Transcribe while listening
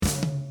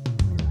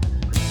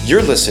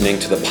You're listening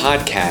to the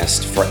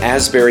podcast for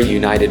Asbury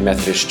United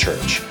Methodist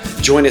Church.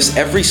 Join us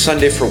every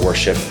Sunday for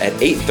worship at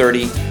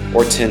 8:30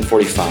 or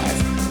 10:45.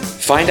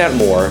 Find out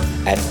more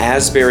at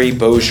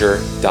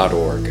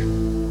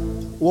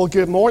asburybosier.org. Well,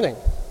 good morning.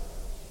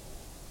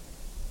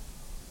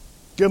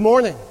 Good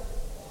morning.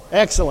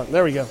 Excellent.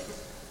 There we go.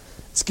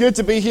 It's good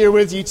to be here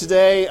with you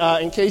today.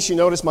 In case you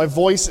notice, my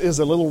voice is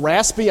a little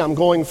raspy. I'm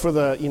going for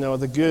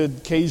the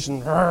good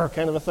Cajun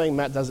kind of a thing.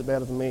 Matt does it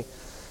better than me.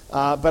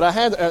 But I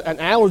had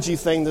an allergy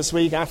thing this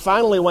week. I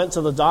finally went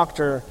to the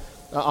doctor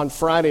on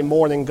Friday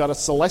morning, got a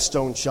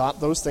Celestone shot.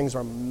 Those things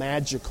are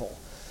magical.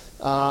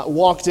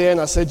 Walked in,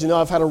 I said,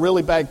 I've had a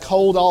really bad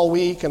cold all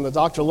week. And the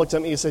doctor looked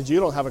at me and said,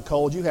 you don't have a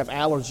cold, you have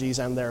allergies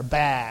and they're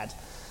bad.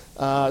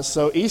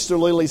 So Easter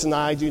lilies and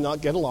I do not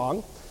get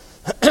along.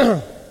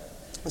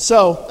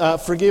 So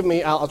forgive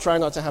me, I'll try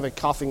not to have a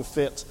coughing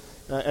fit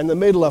in the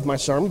middle of my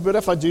sermon. But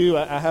if I do,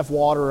 I have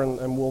water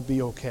and we'll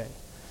be okay.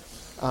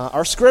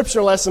 Our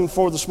scripture lesson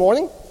for this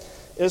morning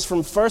is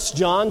from 1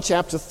 John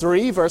chapter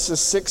 3, verses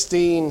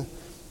 16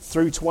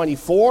 through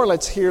 24.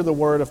 Let's hear the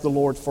word of the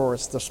Lord for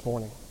us this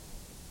morning.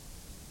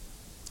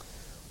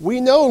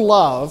 We know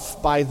love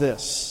by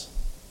this,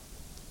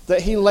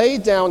 that he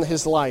laid down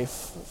his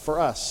life for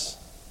us,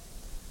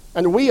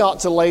 and we ought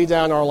to lay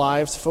down our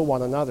lives for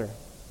one another.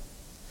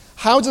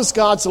 How does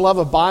God's love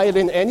abide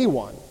in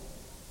anyone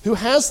who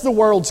has the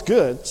world's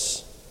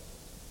goods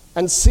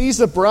and sees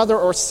a brother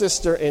or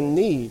sister in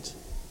need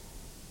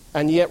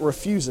and yet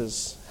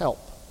refuses help?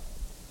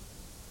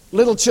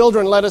 Little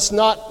children, let us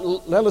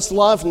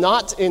love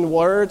not in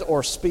word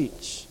or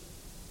speech,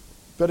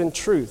 but in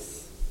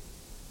truth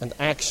and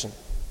action.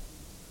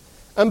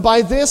 And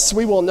by this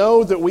we will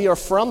know that we are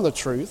from the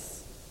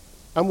truth,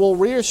 and will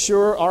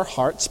reassure our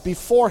hearts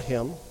before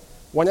him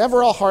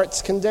whenever our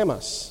hearts condemn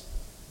us.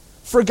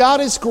 For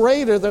God is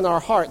greater than our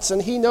hearts, and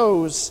he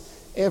knows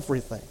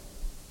everything.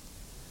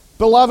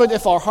 Beloved,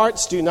 if our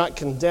hearts do not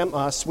condemn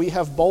us, we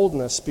have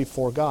boldness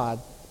before God,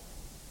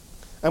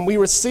 and we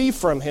receive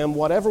from him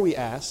whatever we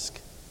ask,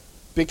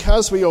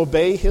 because we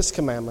obey his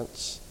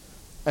commandments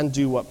and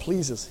do what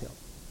pleases him.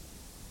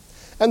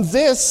 And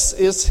this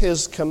is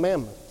his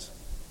commandment,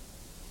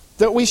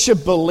 that we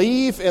should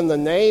believe in the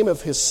name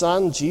of his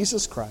Son,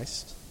 Jesus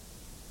Christ,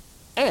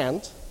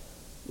 and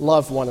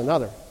love one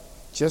another,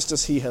 just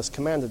as he has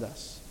commanded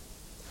us.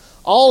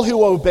 All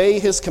who obey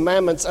his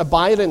commandments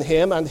abide in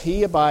him, and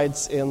he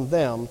abides in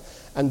them.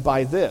 And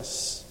by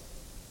this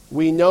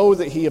we know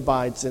that he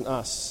abides in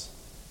us,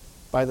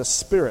 by the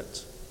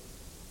Spirit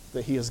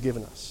that he has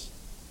given us.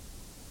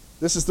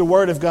 This is the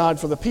word of God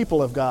for the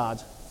people of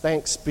God.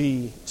 Thanks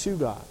be to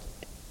God.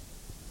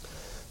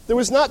 There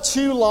was not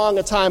too long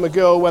a time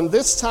ago when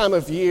this time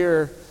of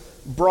year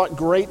brought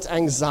great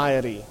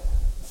anxiety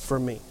for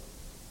me.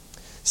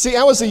 See,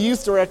 I was a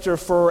youth director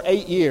for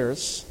 8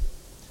 years,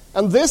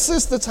 and this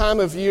is the time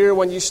of year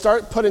when you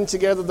start putting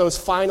together those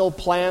final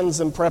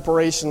plans and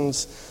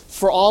preparations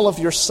for all of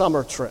your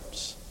summer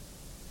trips.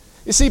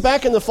 You see,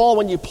 back in the fall,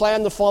 when you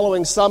plan the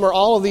following summer,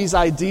 all of these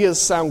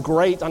ideas sound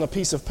great on a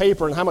piece of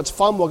paper and how much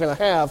fun we're going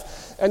to have.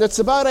 And it's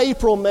about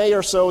April, May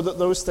or so that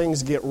those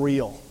things get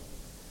real.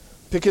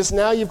 Because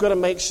now you've got to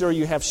make sure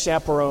you have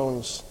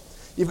chaperones.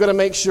 You've got to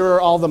make sure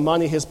all the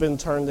money has been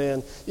turned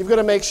in. You've got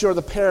to make sure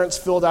the parents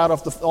filled out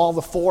all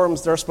the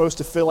forms they're supposed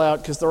to fill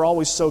out, because they're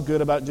always so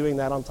good about doing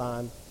that on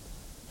time.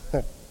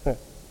 I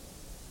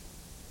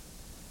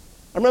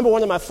remember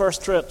one of my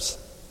first trips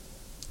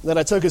that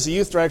I took as a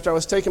youth director. I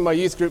was taking my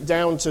youth group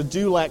down to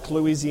Dulac,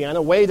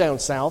 Louisiana, way down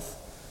south,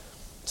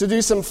 to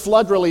do some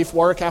flood relief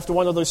work after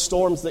one of those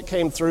storms that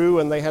came through,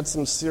 and they had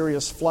some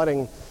serious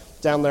flooding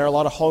down there, a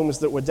lot of homes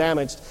that were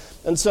damaged.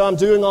 And so I'm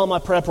doing all my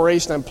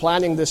preparation. I'm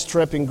planning this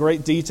trip in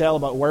great detail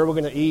about where we're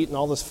going to eat and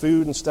all this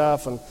food and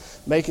stuff, and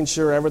making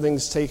sure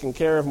everything's taken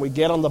care of. And we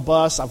get on the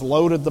bus. I've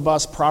loaded the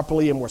bus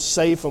properly, and we're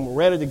safe, and we're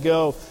ready to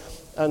go.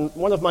 And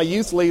one of my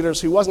youth leaders,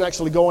 who wasn't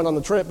actually going on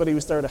the trip, but he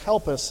was there to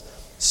help us,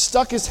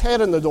 stuck his head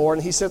in the door,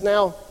 and he said,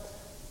 now,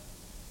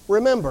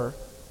 remember,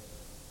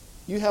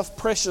 you have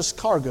precious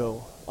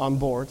cargo on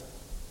board.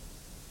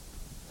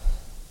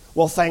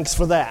 Well, thanks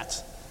for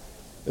that.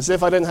 As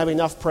if I didn't have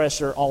enough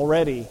pressure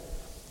already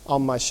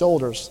on my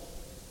shoulders.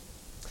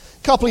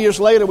 A couple of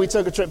years later, we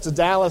took a trip to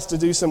Dallas to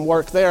do some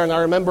work there, and I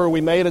remember we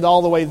made it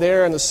all the way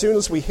there, and as soon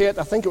as we hit,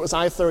 I think it was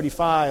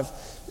I-35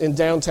 in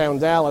downtown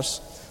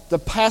Dallas, the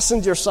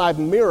passenger side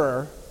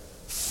mirror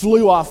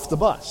flew off the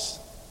bus.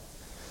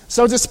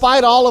 So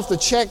despite all of the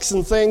checks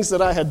and things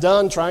that I had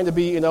done, trying to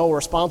be, a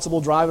responsible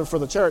driver for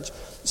the church,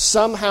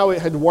 somehow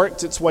it had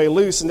worked its way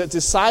loose, and it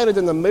decided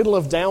in the middle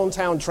of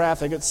downtown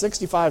traffic at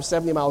 65,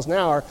 70 miles an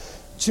hour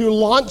to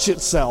launch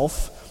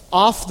itself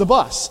off the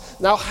bus.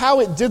 Now, how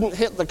it didn't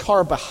hit the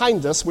car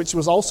behind us, which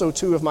was also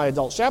two of my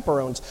adult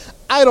chaperones,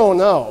 I don't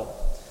know.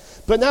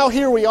 But now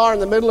here we are in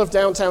the middle of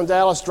downtown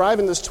Dallas,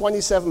 driving this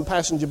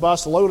 27-passenger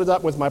bus loaded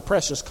up with my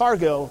precious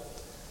cargo,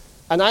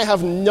 and I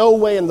have no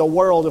way in the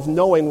world of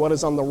knowing what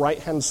is on the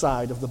right-hand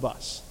side of the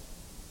bus.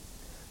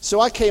 So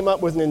I came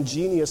up with an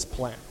ingenious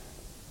plan.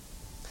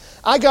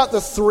 I got the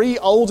 3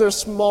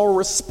 oldest, more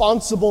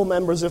responsible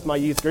members of my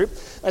youth group,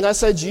 and I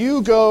said,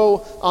 you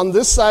go on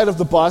this side of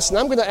the bus, and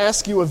I'm going to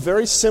ask you a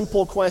very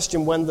simple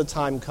question when the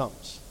time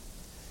comes.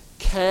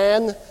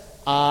 Can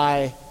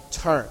I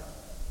turn?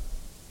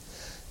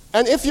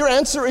 And if your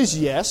answer is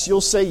yes,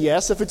 you'll say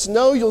yes. If it's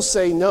no, you'll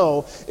say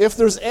no. If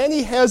there's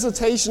any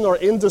hesitation or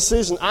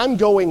indecision, I'm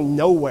going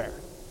nowhere.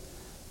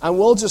 And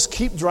we'll just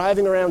keep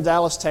driving around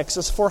Dallas,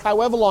 Texas for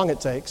however long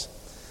it takes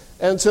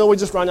until we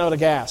just run out of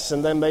gas,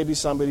 and then maybe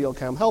somebody will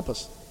come help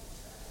us.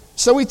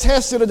 So we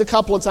tested it a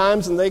couple of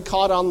times, and they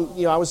caught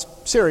on. I was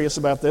serious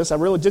about this. I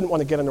really didn't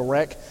want to get in a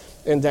wreck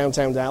in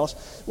downtown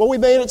Dallas. Well, we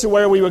made it to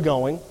where we were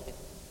going,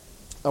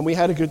 and we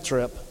had a good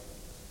trip,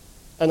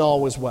 and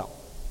all was well.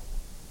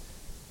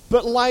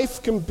 But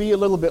life can be a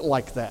little bit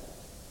like that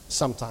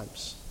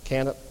sometimes,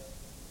 can it?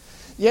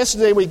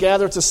 Yesterday we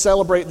gathered to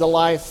celebrate the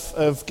life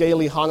of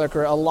Gailey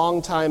Honecker, a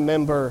longtime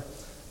member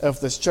of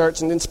this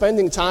church. And in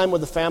spending time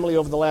with the family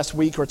over the last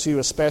week or two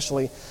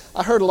especially,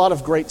 I heard a lot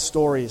of great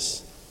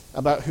stories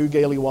about who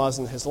Gailey was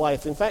in his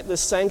life. In fact, this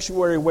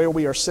sanctuary where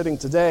we are sitting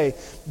today,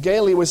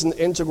 Gailey was an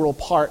integral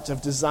part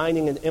of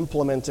designing and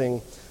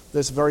implementing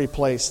this very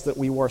place that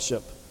we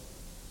worship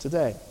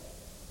today.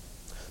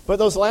 But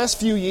those last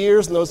few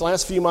years and those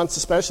last few months,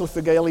 especially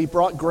for Gailey,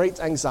 brought great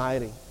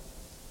anxiety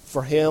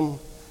for him,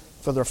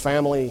 for their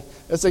family,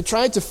 as they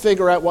tried to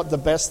figure out what the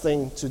best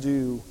thing to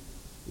do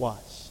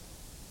was.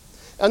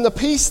 And the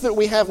peace that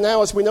we have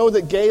now is we know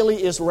that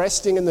Gailey is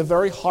resting in the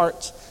very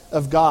heart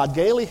of God.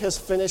 Gailey has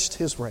finished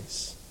his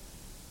race.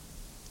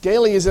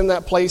 Gailey is in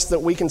that place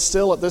that we can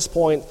still, at this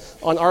point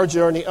on our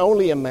journey,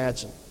 only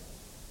imagine.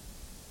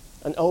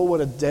 And oh, what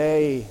a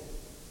day,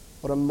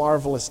 what a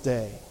marvelous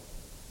day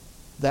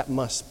that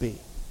must be.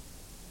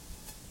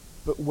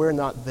 But we're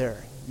not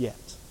there yet.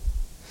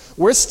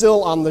 We're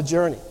still on the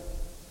journey.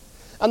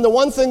 And the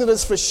one thing that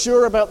is for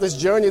sure about this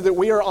journey that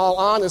we are all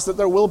on is that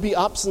there will be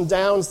ups and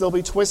downs, there'll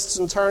be twists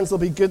and turns, there'll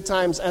be good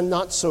times and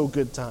not so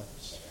good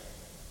times.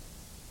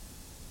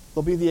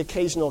 There'll be the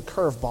occasional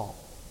curveball.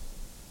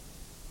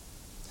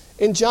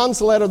 In John's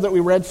letter that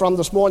we read from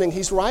this morning,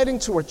 he's writing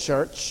to a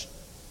church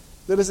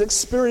that is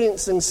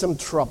experiencing some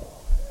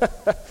trouble.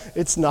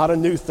 It's not a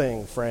new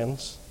thing,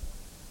 friends.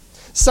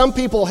 Some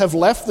people have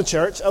left the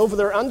church over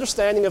their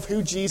understanding of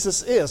who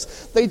Jesus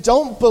is. They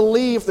don't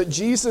believe that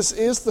Jesus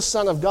is the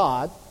Son of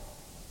God,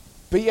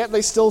 but yet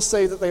they still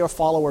say that they are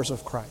followers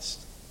of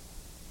Christ.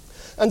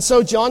 And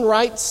so John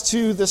writes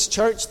to this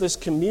church, this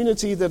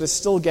community that is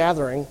still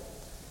gathering,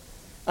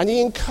 and he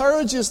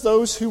encourages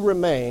those who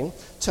remain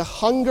to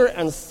hunger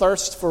and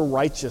thirst for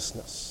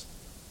righteousness,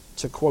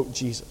 to quote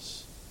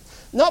Jesus.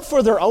 Not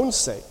for their own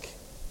sake,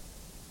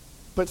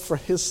 but for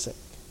his sake.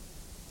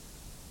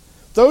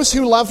 Those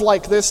who love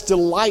like this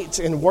delight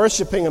in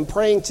worshiping and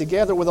praying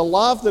together with a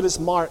love that is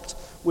marked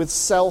with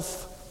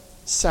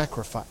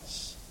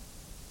self-sacrifice.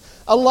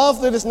 A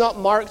love that is not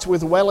marked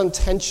with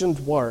well-intentioned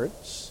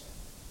words.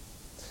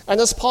 And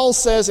as Paul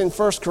says in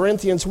 1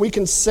 Corinthians, we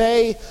can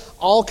say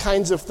all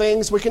kinds of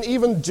things, we can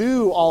even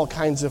do all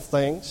kinds of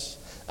things,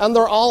 and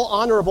they're all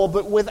honorable,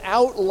 but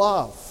without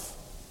love,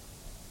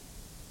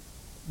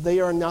 they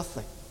are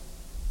nothing.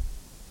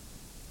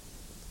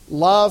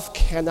 Love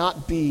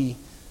cannot be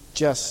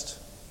just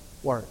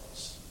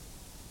words.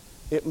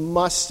 It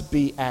must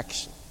be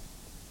action.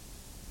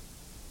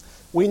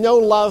 We know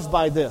love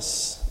by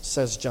this,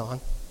 says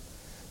John,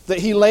 that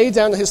he laid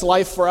down his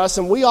life for us,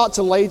 and we ought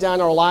to lay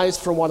down our lives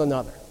for one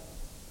another.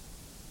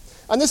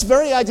 And this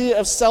very idea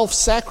of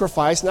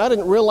self-sacrifice, and I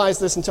didn't realize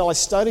this until I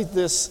studied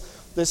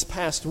this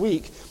past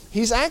week,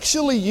 he's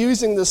actually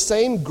using the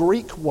same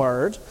Greek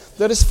word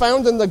that is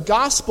found in the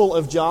Gospel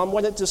of John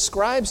when it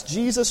describes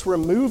Jesus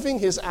removing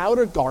his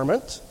outer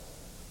garment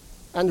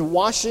and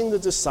washing the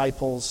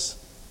disciples'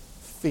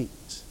 feet.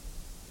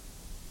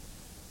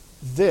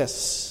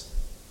 This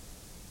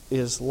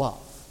is love.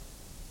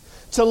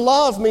 To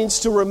love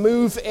means to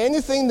remove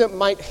anything that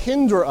might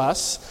hinder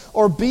us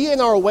or be in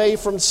our way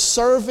from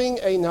serving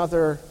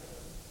another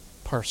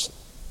person.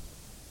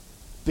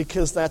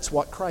 Because that's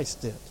what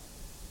Christ did.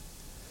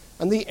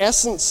 And the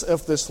essence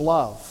of this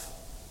love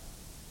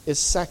is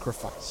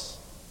sacrifice.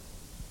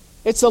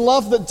 It's a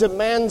love that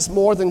demands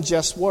more than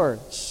just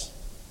words.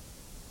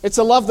 It's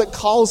a love that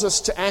calls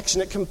us to action.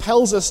 It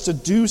compels us to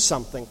do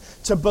something,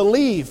 to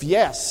believe,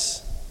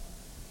 yes,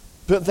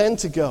 but then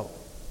to go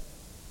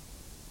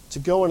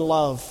and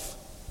love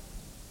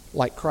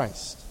like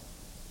Christ.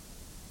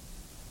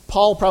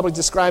 Paul probably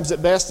describes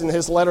it best in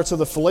his letter to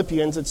the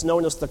Philippians. It's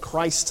known as the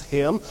Christ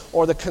hymn,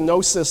 or the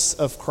kenosis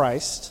of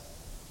Christ.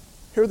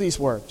 Hear these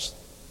words.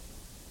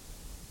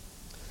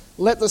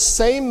 Let the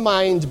same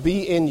mind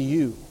be in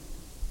you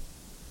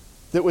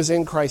that was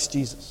in Christ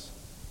Jesus.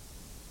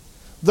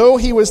 Though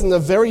he was in the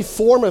very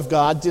form of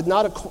God, did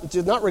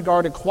not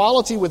regard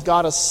equality with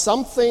God as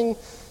something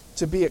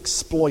to be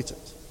exploited,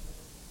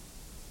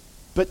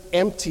 but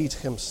emptied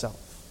himself,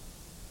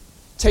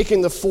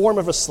 taking the form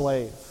of a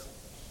slave,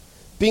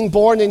 being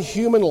born in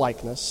human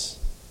likeness,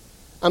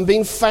 and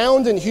being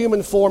found in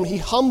human form, he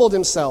humbled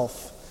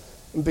himself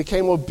and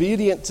became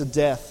obedient to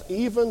death,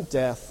 even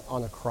death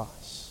on a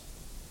cross.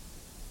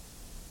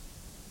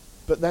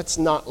 But that's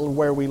not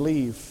where we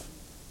leave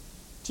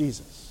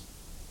Jesus.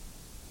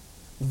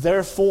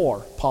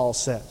 Therefore, Paul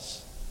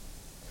says,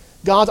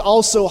 God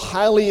also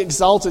highly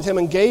exalted him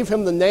and gave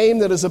him the name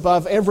that is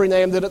above every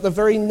name, that at the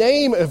very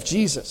name of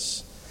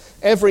Jesus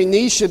every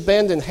knee should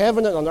bend in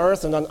heaven and on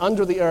earth and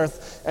under the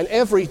earth, and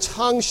every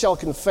tongue shall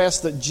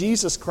confess that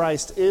Jesus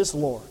Christ is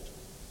Lord,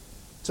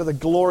 to the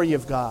glory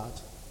of God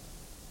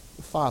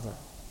the Father.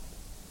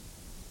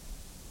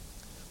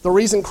 The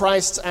reason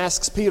Christ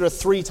asks Peter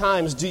 3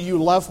 times, "Do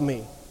you love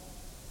me?"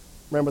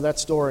 Remember that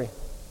story?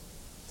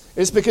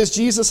 Is because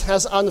Jesus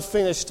has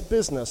unfinished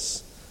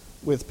business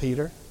with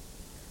Peter.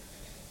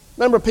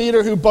 Remember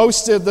Peter, who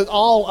boasted that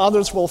all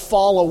others will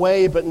fall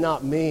away but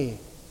not me.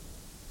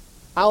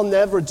 I'll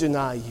never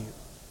deny you.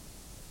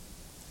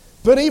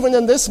 But even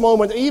in this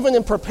moment, even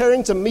in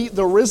preparing to meet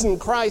the risen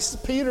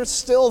Christ, Peter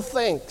still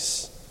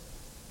thinks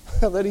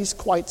that he's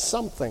quite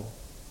something.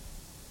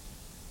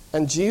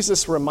 And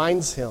Jesus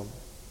reminds him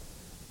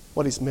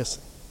what he's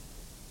missing.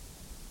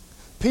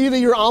 Peter,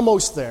 you're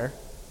almost there,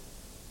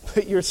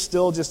 but you're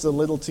still just a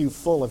little too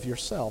full of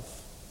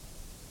yourself.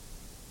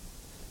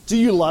 Do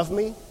you love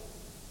me?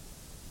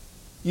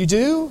 You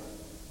do?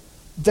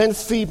 Then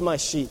feed my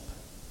sheep.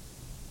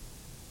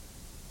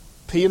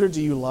 Peter,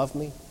 do you love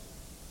me?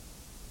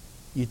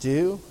 You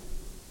do?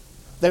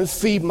 Then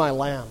feed my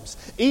lambs.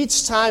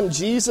 Each time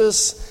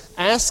Jesus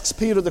asks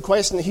Peter the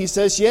question, he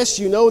says, yes,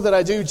 you know that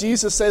I do.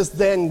 Jesus says,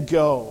 then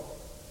go.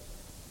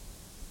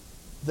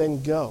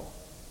 Then go.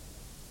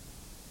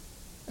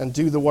 And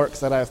do the work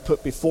that I have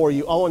put before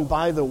you. Oh, and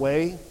by the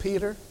way,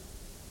 Peter,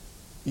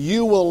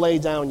 you will lay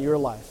down your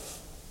life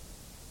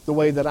the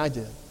way that I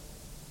did.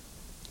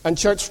 And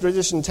church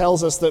tradition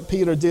tells us that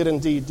Peter did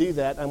indeed do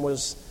that and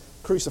was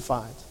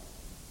crucified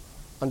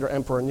under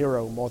Emperor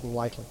Nero, more than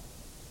likely.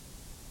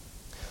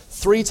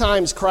 3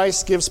 times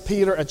Christ gives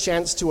Peter a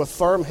chance to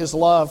affirm his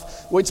love,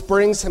 which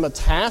brings him a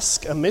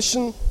task, a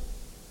mission,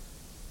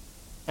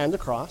 and a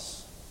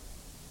cross,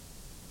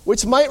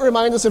 which might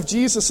remind us of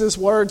Jesus'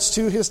 words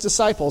to his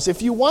disciples.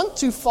 If you want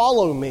to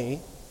follow me,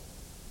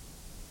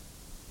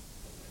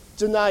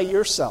 deny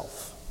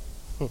yourself.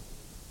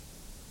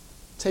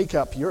 Take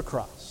up your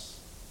cross.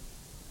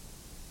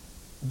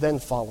 Then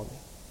follow me.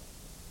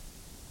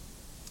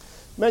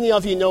 Many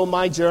of you know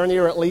my journey,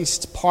 or at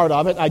least part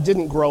of it. I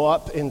didn't grow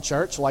up in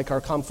church like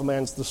our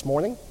confirmands this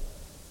morning.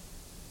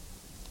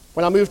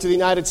 When I moved to the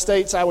United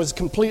States, I was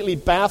completely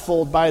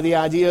baffled by the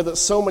idea that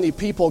so many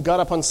people got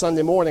up on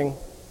Sunday morning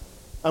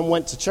and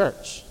went to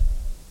church.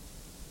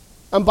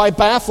 And by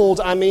baffled,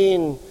 I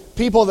mean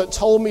people that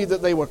told me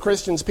that they were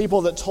Christians,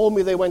 people that told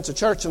me they went to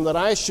church and that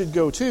I should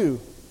go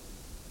too,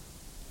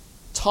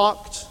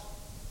 talked,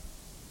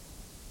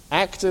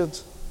 acted,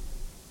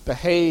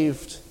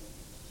 behaved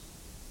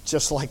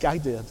just like I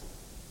did.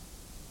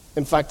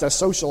 In fact, I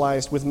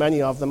socialized with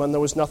many of them, and there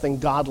was nothing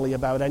godly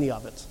about any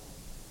of it.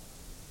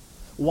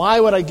 Why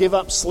would I give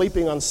up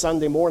sleeping on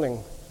Sunday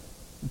morning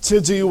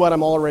to do what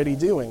I'm already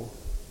doing?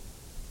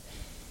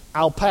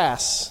 I'll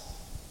pass.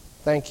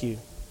 Thank you.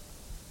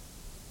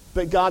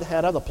 But God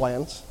had other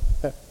plans.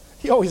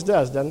 He always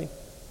does, doesn't he?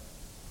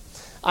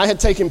 I had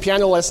taken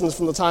piano lessons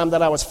from the time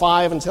that I was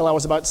 5 until I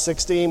was about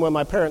 16, when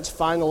my parents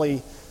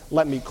finally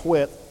let me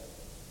quit.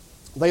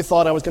 They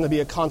thought I was going to be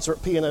a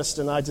concert pianist,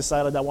 and I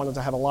decided I wanted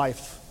to have a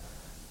life.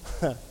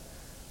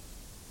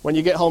 When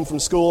you get home from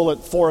school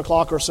at 4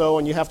 o'clock or so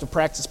and you have to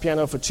practice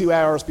piano for 2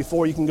 hours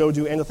before you can go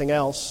do anything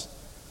else,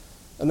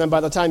 and then by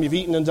the time you've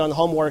eaten and done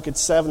homework,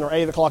 it's 7 or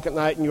 8 o'clock at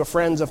night, and your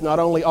friends have not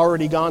only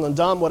already gone and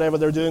done whatever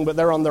they're doing, but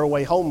they're on their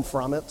way home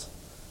from it.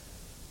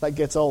 That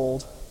gets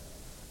old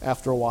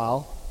after a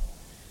while.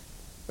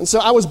 And so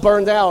I was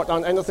burned out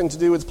on anything to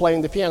do with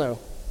playing the piano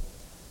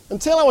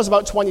until I was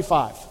about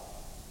 25.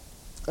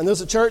 And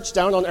there's a church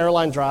down on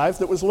Airline Drive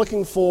that was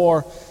looking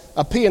for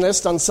a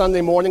pianist on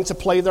Sunday morning to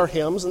play their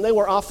hymns, and they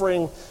were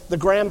offering the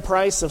grand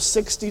price of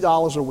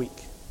 $60 a week.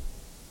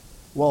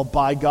 Well,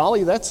 by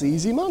golly, that's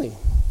easy money.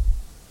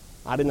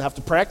 I didn't have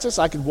to practice.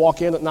 I could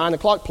walk in at 9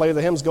 o'clock, play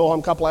the hymns, go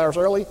home a couple hours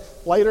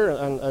later,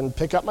 and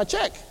pick up my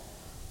check.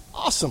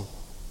 Awesome.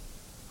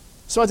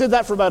 So I did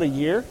that for about a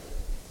year.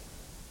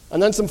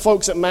 And then some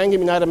folks at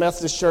Mangum United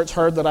Methodist Church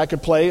heard that I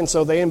could play, and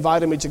so they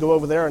invited me to go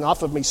over there and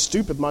offered me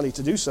stupid money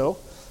to do so.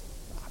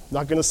 I'm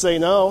not going to say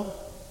no,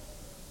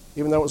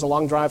 even though it was a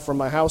long drive from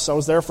my house. I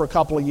was there for a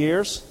couple of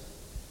years.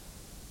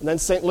 And then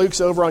St. Luke's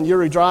over on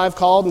Uri Drive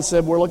called and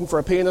said, we're looking for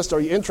a pianist.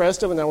 Are you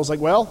interested? And I was like,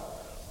 well,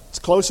 it's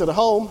closer to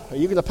home. Are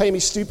you going to pay me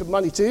stupid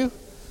money too?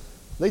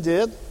 They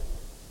did.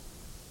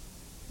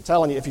 I'm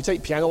telling you, if you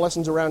take piano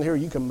lessons around here,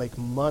 you can make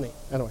money.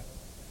 Anyway.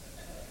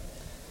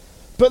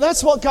 But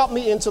that's what got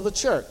me into the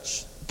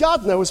church.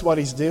 God knows what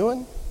he's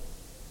doing.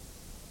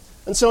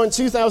 And so in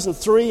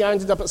 2003, I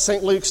ended up at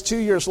St. Luke's. 2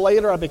 years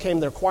later, I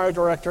became their choir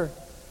director.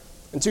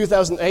 In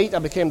 2008, I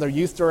became their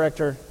youth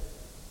director.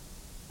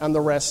 And the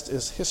rest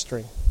is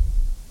history.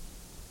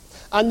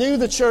 I knew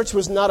the church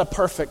was not a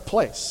perfect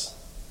place.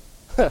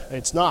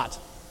 It's not.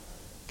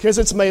 because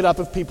it's made up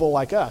of people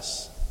like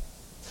us.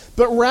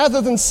 But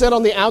rather than sit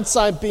on the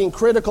outside being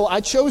critical,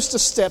 I chose to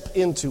step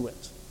into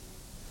it.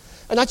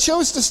 And I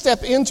chose to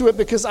step into it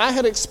because I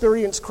had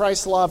experienced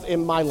Christ's love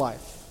in my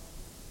life.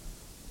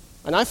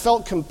 And I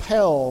felt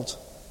compelled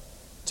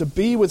to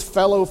be with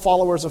fellow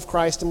followers of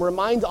Christ and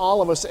remind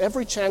all of us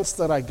every chance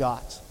that I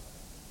got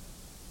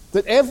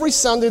that every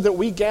Sunday that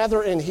we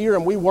gather in here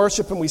and we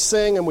worship and we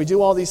sing and we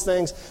do all these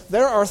things,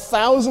 there are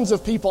thousands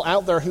of people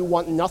out there who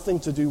want nothing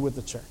to do with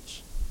the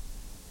church.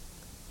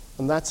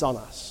 And that's on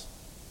us.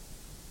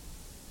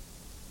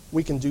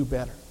 We can do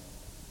better.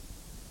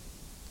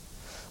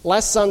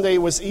 Last Sunday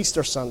was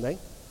Easter Sunday.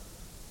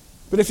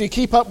 But if you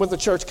keep up with the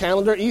church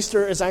calendar,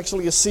 Easter is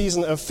actually a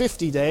season of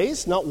 50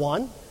 days, not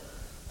one.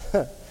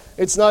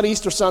 It's not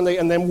Easter Sunday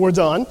and then we're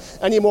done,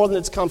 any more than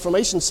it's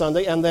Confirmation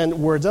Sunday and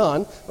then we're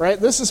done, right?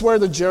 This is where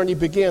the journey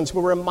begins.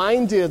 We're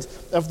reminded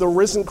of the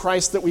risen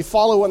Christ that we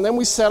follow, and then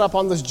we set up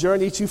on this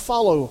journey to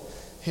follow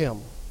him.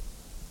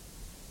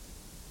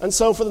 And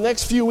so for the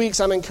next few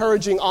weeks, I'm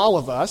encouraging all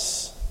of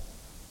us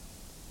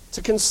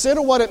to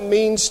consider what it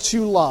means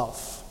to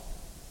love.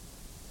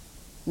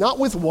 Not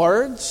with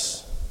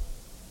words,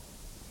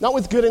 not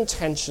with good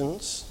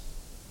intentions,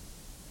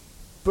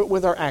 but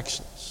with our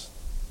actions.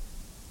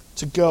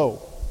 To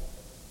go.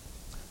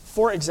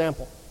 For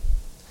example,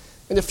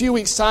 in a few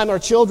weeks' time, our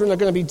children are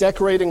going to be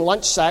decorating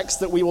lunch sacks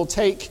that we will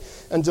take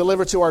and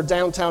deliver to our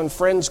downtown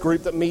friends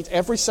group that meet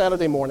every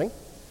Saturday morning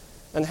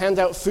and hand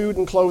out food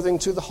and clothing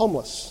to the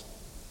homeless.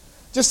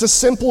 Just a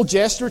simple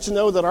gesture to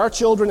know that our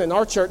children in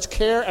our church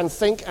care and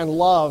think and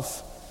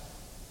love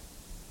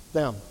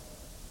them.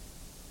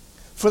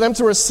 For them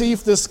to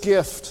receive this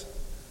gift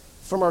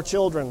from our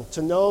children,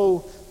 to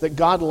know that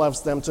God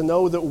loves them, to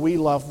know that we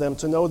love them,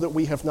 to know that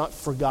we have not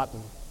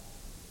forgotten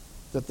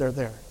that they're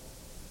there.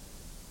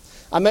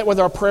 I met with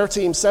our prayer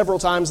team several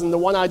times, and the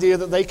one idea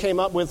that they came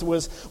up with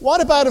was,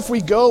 what about if we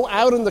go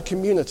out in the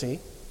community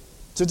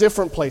to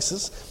different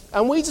places,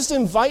 and we just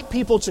invite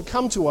people to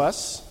come to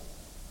us,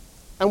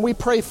 and we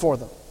pray for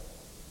them?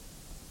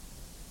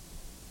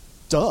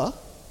 Duh.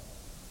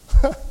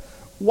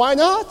 Why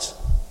not?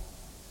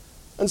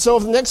 And so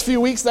for the next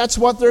few weeks, that's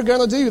what they're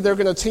going to do. They're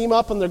going to team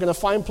up and they're going to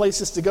find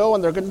places to go,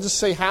 and they're going to just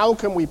say, how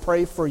can we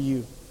pray for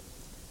you?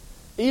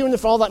 Even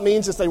if all that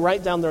means is they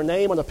write down their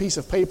name on a piece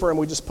of paper and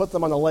we just put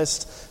them on a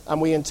list and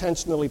we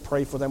intentionally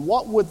pray for them.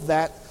 What would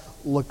that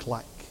look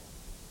like?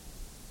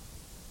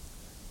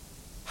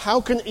 How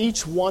can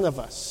each one of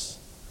us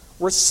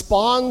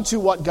respond to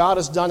what God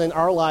has done in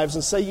our lives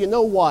and say, you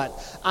know what?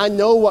 I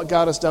know what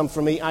God has done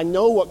for me. I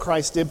know what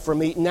Christ did for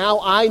me. Now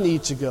I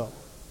need to go.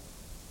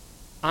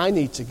 I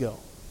need to go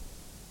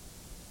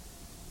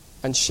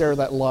and share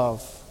that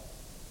love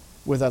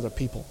with other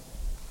people.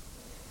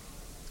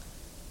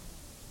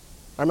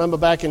 I remember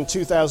back in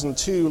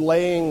 2002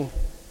 laying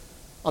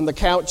on the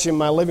couch in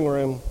my living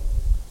room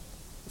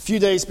a few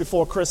days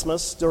before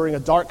Christmas during a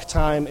dark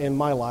time in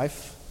my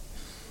life,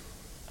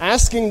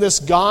 asking this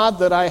God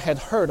that I had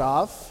heard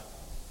of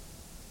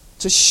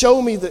to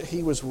show me that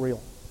he was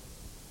real.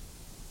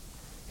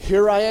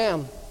 Here I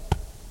am.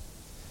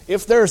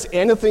 If there's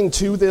anything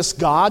to this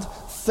God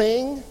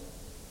thing,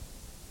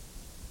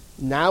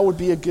 now would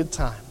be a good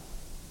time.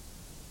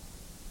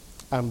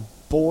 And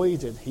boy,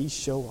 did he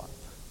show up.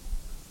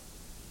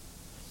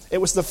 It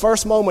was the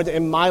first moment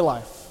in my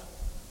life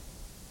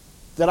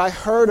that I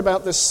heard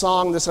about this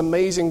song, this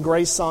Amazing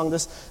Grace song,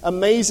 this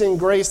amazing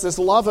grace, this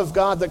love of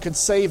God that could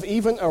save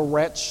even a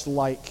wretch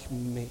like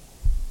me.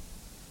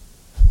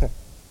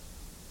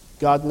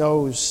 God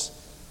knows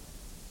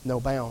no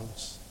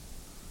bounds.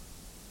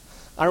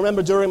 I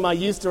remember during my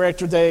youth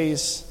director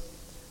days,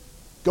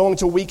 going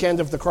to Weekend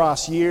of the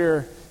Cross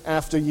year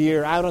after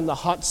year, out in the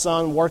hot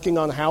sun, working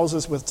on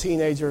houses with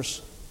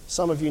teenagers.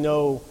 Some of you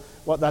know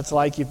what that's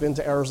like. You've been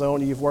to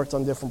Arizona, you've worked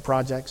on different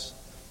projects.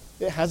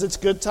 It has its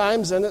good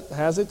times and it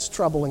has its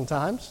troubling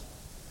times.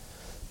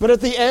 But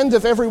at the end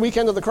of every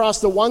Weekend of the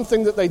Cross, the one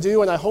thing that they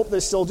do, and I hope they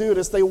still do it,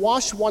 is they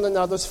wash one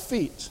another's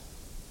feet.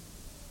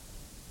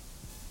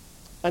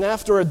 And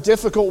after a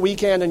difficult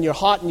weekend and you're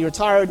hot and you're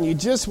tired and you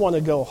just want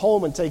to go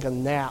home and take a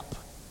nap,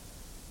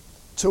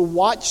 to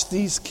watch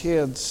these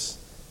kids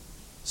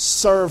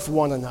serve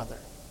one another,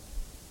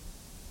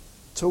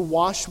 to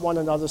wash one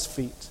another's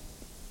feet,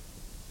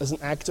 as an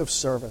act of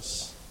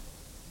service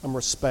and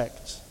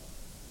respect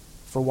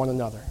for one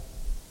another.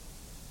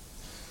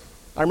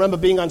 I remember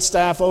being on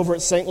staff over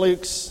at St.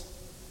 Luke's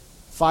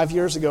 5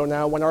 years ago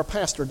now when our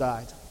pastor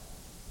died.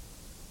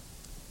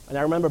 And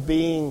I remember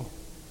being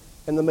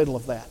in the middle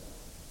of that.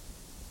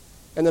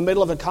 In the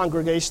middle of a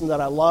congregation that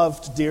I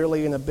loved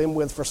dearly and have been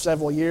with for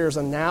several years.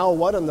 And now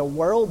what in the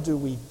world do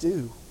we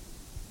do?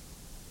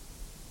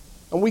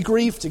 And we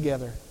grieved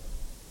together.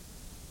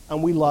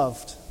 And we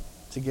loved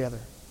together.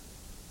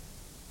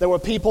 There were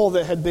people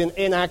that had been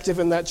inactive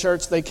in that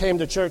church. They came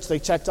to church, they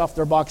checked off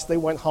their box, they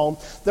went home.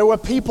 There were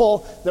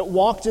people that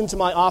walked into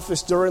my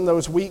office during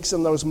those weeks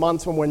and those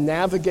months when we're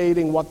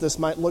navigating what this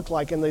might look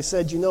like, and they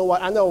said, you know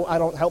what, I know I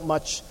don't help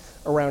much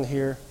around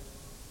here,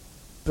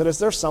 but is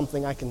there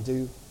something I can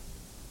do?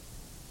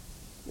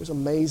 was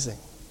amazing.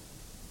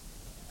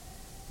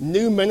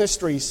 New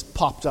ministries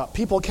popped up.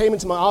 People came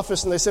into my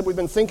office and they said, we've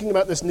been thinking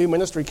about this new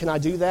ministry. Can I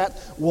do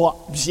that?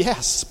 Well,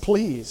 yes,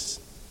 please.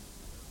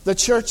 The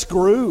church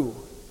grew.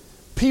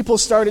 People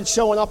started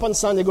showing up on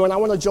Sunday going, I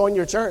want to join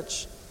your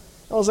church.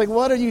 I was like,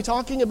 what are you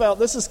talking about?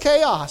 This is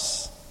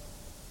chaos.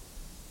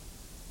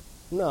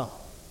 No.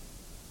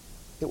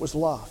 It was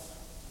love.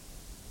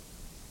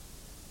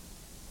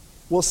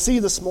 We'll see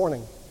this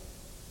morning,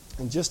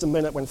 in just a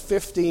minute, when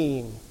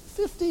 15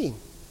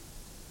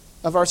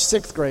 of our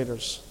 6th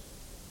graders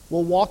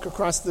will walk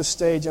across this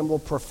stage and will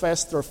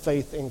profess their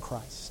faith in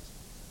Christ.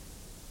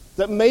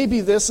 That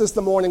maybe this is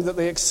the morning that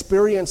they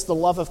experience the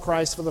love of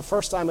Christ for the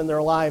first time in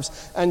their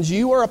lives, and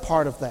you are a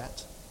part of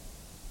that.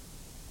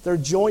 They're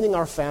joining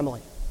our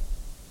family.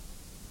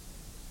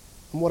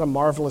 And what a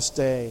marvelous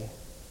day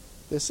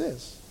this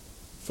is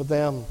for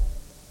them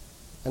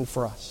and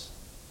for us.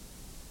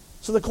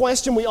 So the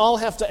question we all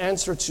have to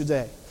answer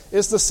today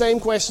is the same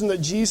question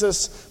that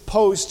Jesus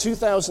posed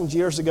 2,000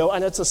 years ago,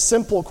 and it's a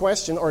simple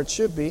question, or it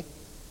should be.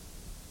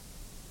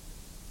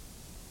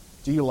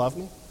 Do you love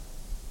me?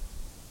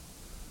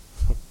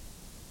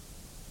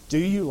 Do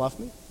you love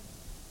me?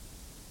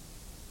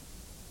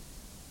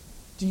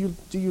 Do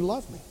you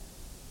love me?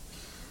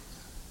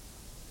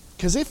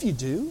 Because if you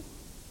do,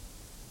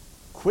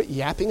 quit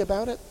yapping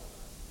about it.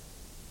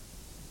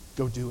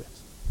 Go do it.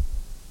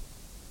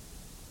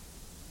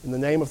 In the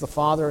name of the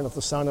Father, and of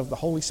the Son, and of the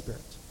Holy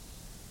Spirit.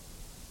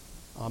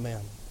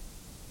 Amen.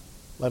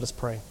 Let us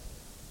pray.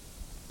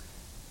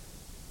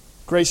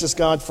 Gracious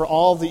God, for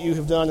all that you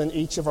have done in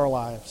each of our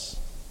lives,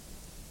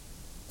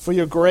 for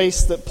your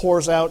grace that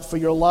pours out, for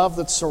your love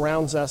that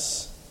surrounds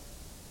us,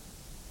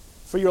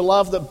 for your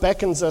love that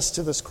beckons us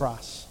to this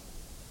cross,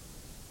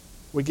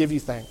 we give you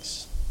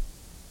thanks.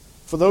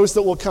 For those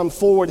that will come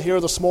forward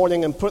here this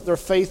morning and put their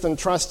faith and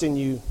trust in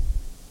you,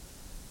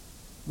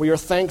 we are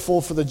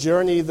thankful for the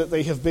journey that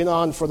they have been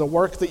on, for the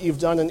work that you've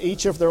done in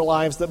each of their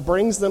lives that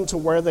brings them to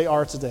where they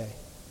are today.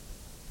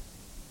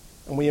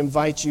 And we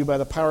invite you by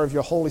the power of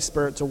your Holy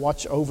Spirit to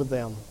watch over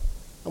them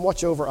and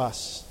watch over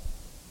us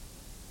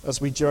as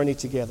we journey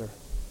together.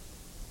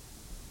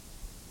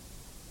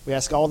 We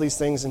ask all these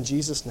things in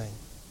Jesus' name.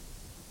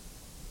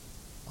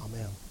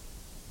 Amen.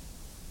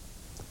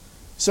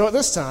 So at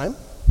this time,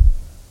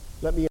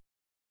 let me